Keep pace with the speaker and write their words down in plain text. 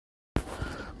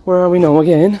Where are we now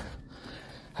again?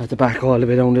 Had to back all the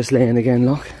way down this lane again,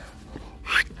 look.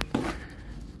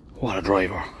 What a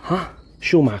driver, huh?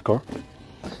 Schumacher.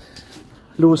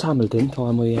 Lewis Hamilton to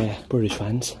all my British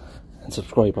fans and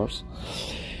subscribers.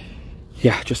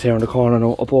 Yeah, just here in the corner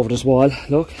now, up over this wall.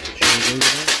 Look,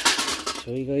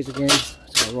 show you guys again.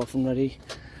 It's all rough and ready.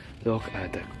 Look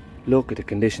at the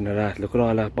condition of that. Look at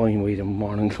all that bindweed and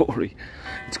Morning Glory.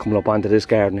 It's coming up onto this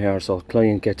garden here, so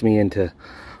client gets me in to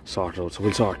sort it out. So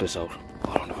we'll sort this out.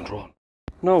 All under control.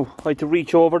 Now I had to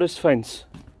reach over this fence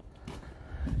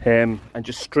and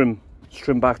just trim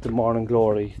back the Morning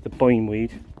Glory, the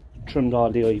bindweed. Trimmed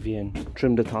all the ivy in,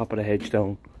 trimmed the top of the hedge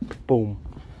down, boom,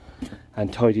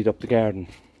 and tidied up the garden.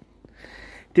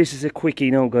 This is a quickie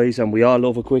now, guys, and we all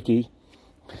love a quickie.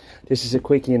 This is a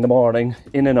quickie in the morning,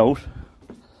 in and out.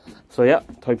 So yeah,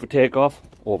 time for takeoff,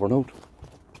 over and out.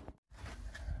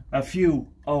 A few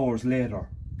hours later,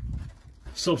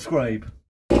 subscribe.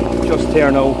 Just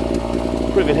here now,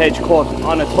 privet hedge cut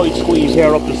on a tight squeeze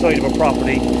here up the side of a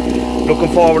property.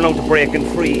 Looking forward now to breaking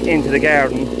free into the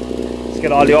garden.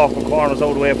 Get all the awkward corners out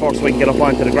of the way first so we can get up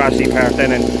onto the grassy part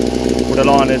then and where the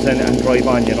lawn is and drive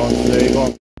on, you know. So there you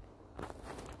go.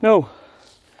 Now,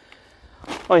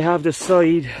 I have the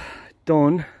side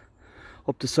done,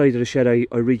 up the side of the shed. I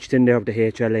reached in there with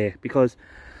the HLA because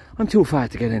I'm too fat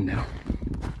to get in there.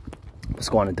 Let's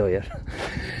go on a diet.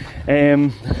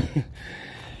 And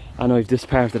I've this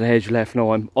part of the hedge left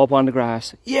now. I'm up on the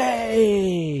grass.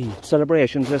 Yay!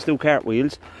 Celebrations, let's do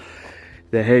cartwheels.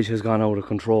 The hedge has gone out of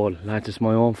control. Lads, it's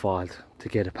my own fault to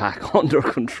get it back under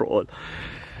control.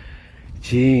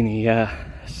 Genie, yeah.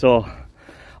 So,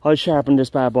 I'll sharpen this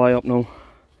bad boy up now.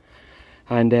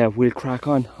 And we'll crack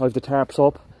on. I have the tarps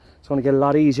up. It's going to get a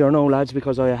lot easier now, lads,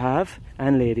 because I have,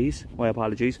 and ladies, my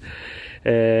apologies.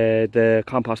 The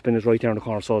compost bin is right there in the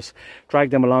corner. So, drag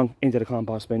them along into the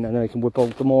compost bin and then I can whip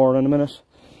out the mower in a minute.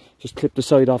 Just clip the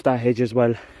side off that hedge as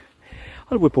well.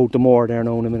 I'll whip out the mower there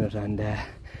now in a minute and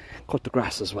cut the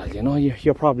grass as well. You know,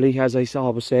 you're probably, as I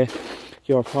always say,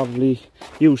 you're probably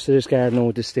used to this garden now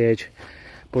at this stage,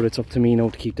 but it's up to me now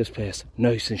to keep this place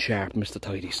nice and sharp, Mr.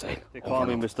 Tidy style. They call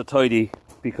me Mr. Tidy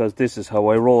because this is how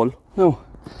I roll. Now,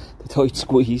 the tight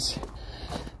squeeze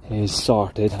is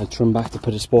sorted. I'll trim back the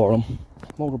pittosporum.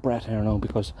 I'm out of breath here now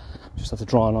because I just have to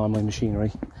draw on my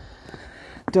machinery.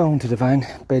 Down to the van.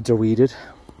 Beds are weeded.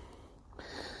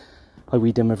 I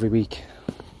weed them every week.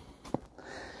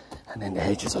 And then the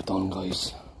hedges are done,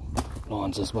 guys.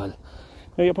 Lawns as well.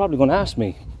 Now you're probably going to ask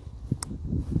me,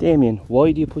 Damien,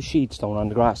 why do you put sheets down on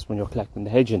the grass when you're collecting the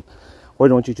hedging? Why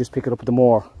don't you just pick it up with the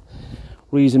mower?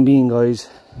 Reason being, guys,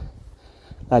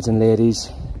 lads and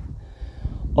ladies,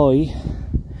 I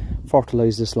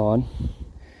fertilise this lawn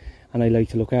and I like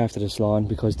to look after this lawn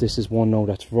because this is one now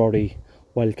that's very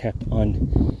well kept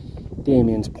on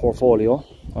Damien's portfolio,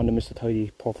 on the Mr.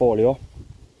 Tidy portfolio.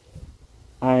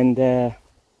 And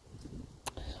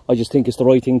I just think it's the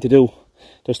right thing to do.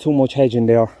 There's too much hedge in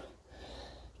there.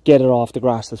 Get it off the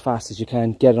grass as fast as you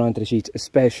can. Get it onto the sheets,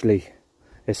 especially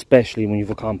when you've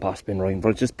a compost bin, right? But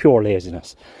it's just pure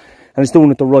laziness. And it's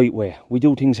doing it the right way. We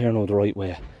do things here now the right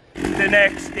way. The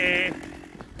next day.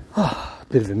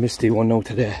 Bit of a misty one now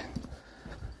today.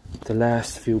 The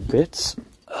last few bits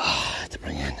to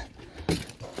bring in.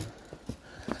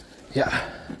 Yeah.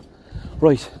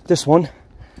 Right, this one.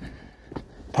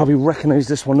 Probably recognise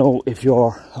this one now if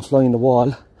you're a fly in the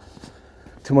wall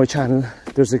to my channel.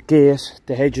 There's a gate,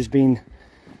 the hedge has been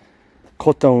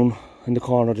cut down in the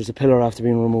corner, there's a pillar after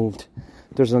being removed.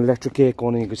 There's an electric gate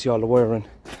going in, you can see all the wiring.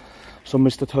 So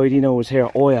Mr. Tidy now is here.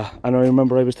 Oh yeah, and I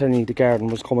remember I was telling you the garden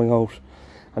was coming out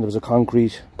and there was a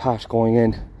concrete path going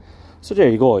in. So there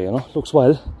you go, you know, looks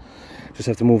well. Just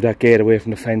have to move that gate away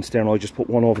from the fence there, and I just put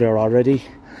one over there already.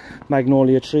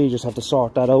 Magnolia tree, just have to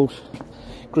sort that out.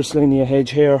 Gristlinia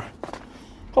hedge here.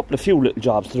 A few little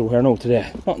jobs to do here now today.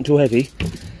 Nothing too heavy.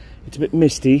 It's a bit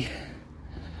misty.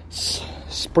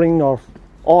 Spring or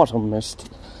autumn mist.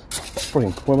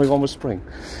 Spring. Where am I going with spring?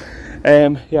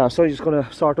 Yeah, so I'm just going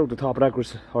to sort out the top of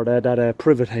that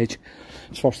privet hedge.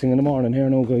 It's first thing in the morning here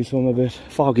now, guys, so I'm a bit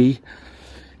foggy.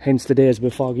 Hence the day is a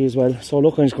bit foggy as well. So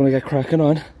look, I'm just going to get cracking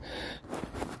on.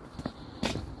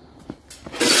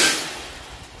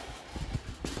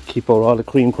 Keep out all the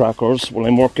cream crackers while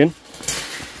I'm working.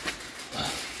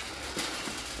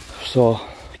 So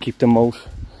keep them out,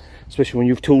 especially when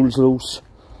you've tools loose.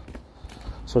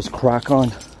 So let's crack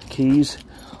on. Keys.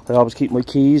 I always keep my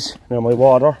keys near my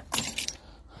water.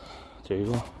 There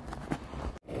you go.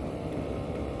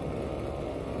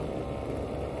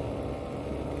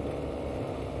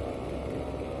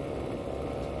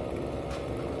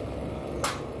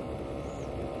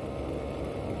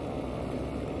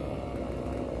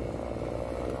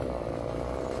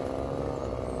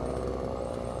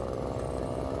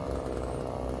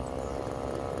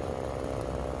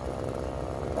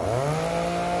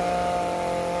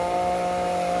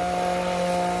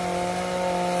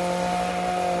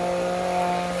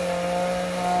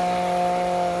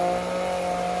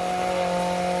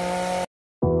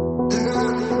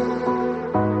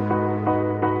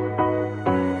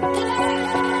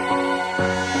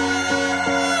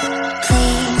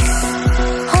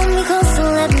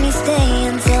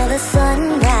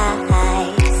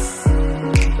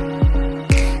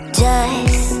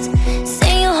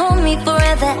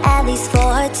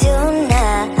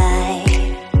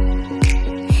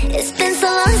 It's been so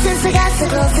long since I got so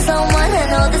close to someone. I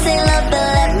know this ain't love,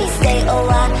 but let me stay a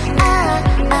while.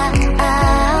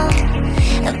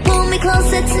 And pull me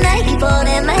closer tonight, keep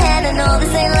holding my hand. I know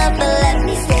this ain't love, but let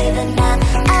me stay the night.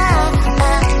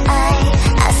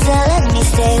 I said let me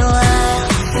stay a while.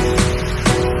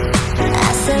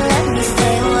 I said let me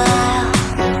stay a while.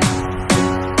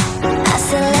 I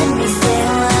said let me stay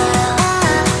a while.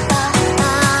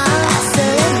 I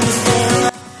said let me stay a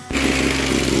while.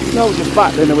 Now just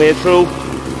battling the way through.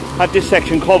 Have this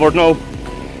section covered now.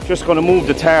 Just going to move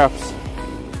the tarps.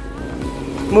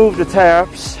 Move the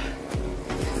tarps.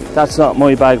 That's not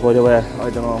my bag, by the way. I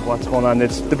don't know what's going on.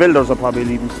 It's the builders are probably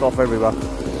leaving stuff everywhere.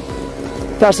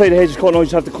 That side of the hedge is cut now. You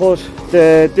just have to cut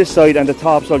this side and the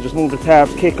top. So I'll just move the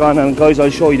tarps, kick on, and guys, I'll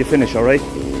show you the finish. All right.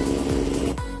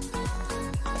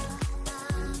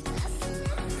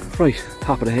 Right,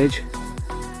 top of the hedge.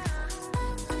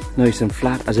 Nice and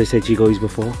flat, as I said to you guys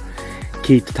before.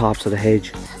 Keep the tops of the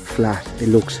hedge flat. It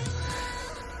looks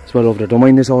it's well over there. Don't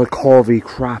mind this all curvy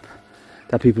crap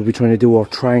that people be trying to do, or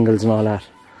triangles and all that.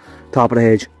 Top of the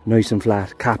hedge, nice and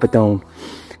flat. Cap it down.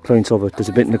 Clients of it. There's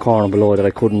a bit in the corner below that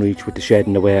I couldn't reach with the shed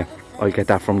in the way. I'll get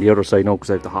that from the other side now because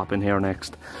I have to hop in here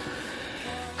next.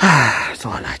 It's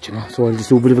all that, you know. So I'll just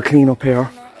do a bit of a clean up here.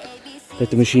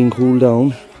 Let the machine cool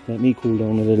down. Let me cool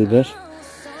down a little bit.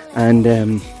 And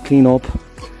clean up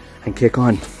and kick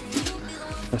on.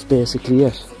 That's basically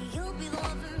it.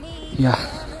 Yeah.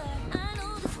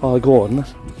 All go, isn't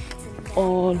it?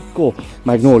 All go.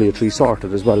 Magnolia tree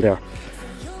sorted as well there.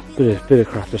 Bit of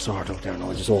crap to sort out there now.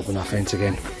 I'll just open that fence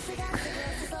again.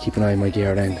 Keep an eye on my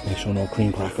gear then. Make sure no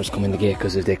cream crackers come in the gate,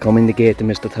 because if they come in the gate to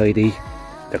Mr. Tidy,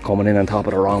 they're coming in on top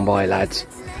of the wrong boy, lads.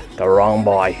 The wrong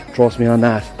boy. Trust me on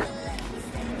that.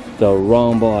 The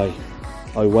wrong boy.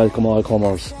 I welcome all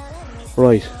comers.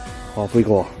 Right, off we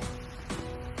go.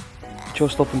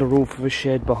 Just up in the roof of a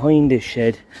shed, behind this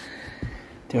shed,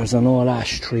 there's an old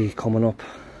ash tree coming up.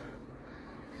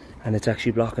 And it's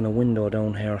actually blocking a window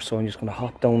down here, so I'm just going to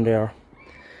hop down there,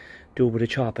 do a bit of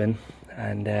chopping,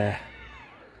 and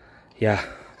yeah,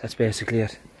 that's basically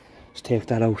it. Just take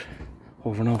that out,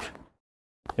 over and out.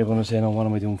 You're going to say, no, what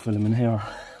am I doing filming here?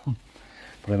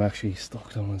 But I'm actually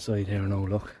stuck down inside here now,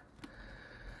 look.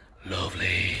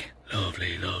 Lovely,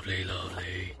 lovely, lovely,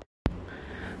 lovely.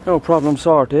 No problem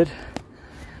sorted.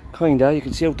 Kinda, you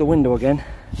can see out the window again.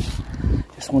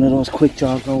 Just one of those quick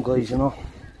jobs now, guys, you know.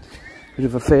 Bit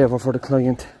of a favour for the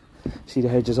client. See, the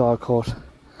hedge is all cut.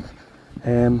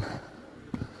 Throw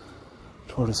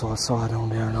this all saw down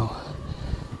there now.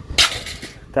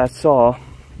 That saw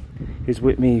is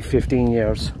with me 15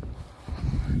 years.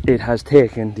 It has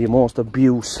taken the most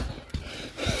abuse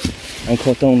and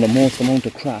cut down the most amount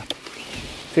of crap.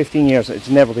 15 years, it's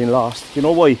never been lost. You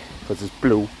know why? Because it's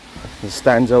blue. It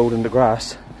stands out in the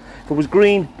grass. If it was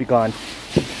green, be gone.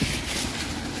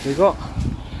 There you go.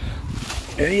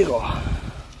 There you go.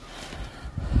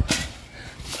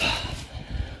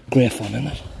 Great fun, isn't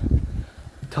it?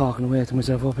 Talking away to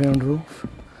myself up here on the roof.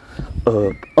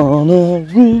 Up on a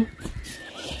roof.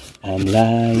 I'm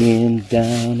lying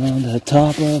down on the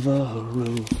top of a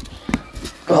roof.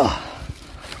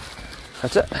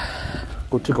 That's it.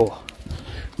 Good to go.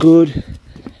 Good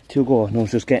to go. No,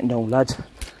 it's just getting down, lads.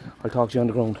 I'll talk to you on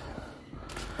the ground.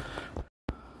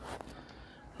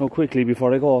 Now quickly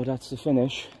before I go, that's the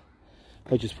finish.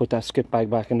 I just put that skip bag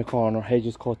back in the corner. Hedge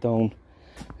is cut down.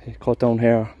 Cut down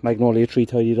here. Magnolia tree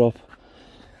tidied up.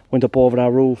 Went up over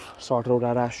that roof. Sorted out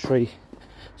that ash tree.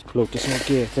 Let's pull out the side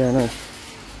gate there now.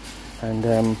 And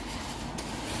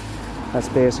that's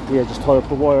basically it. Just tie up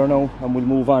the wire now and we'll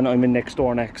move on. I'm in next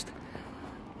door next.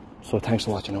 So thanks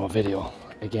for watching our video.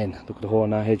 Again, look at the hole in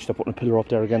that hedge. They're putting a pillar up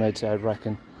there again, I'd say. I'd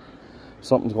reckon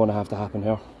something's going to have to happen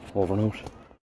here. Over and out.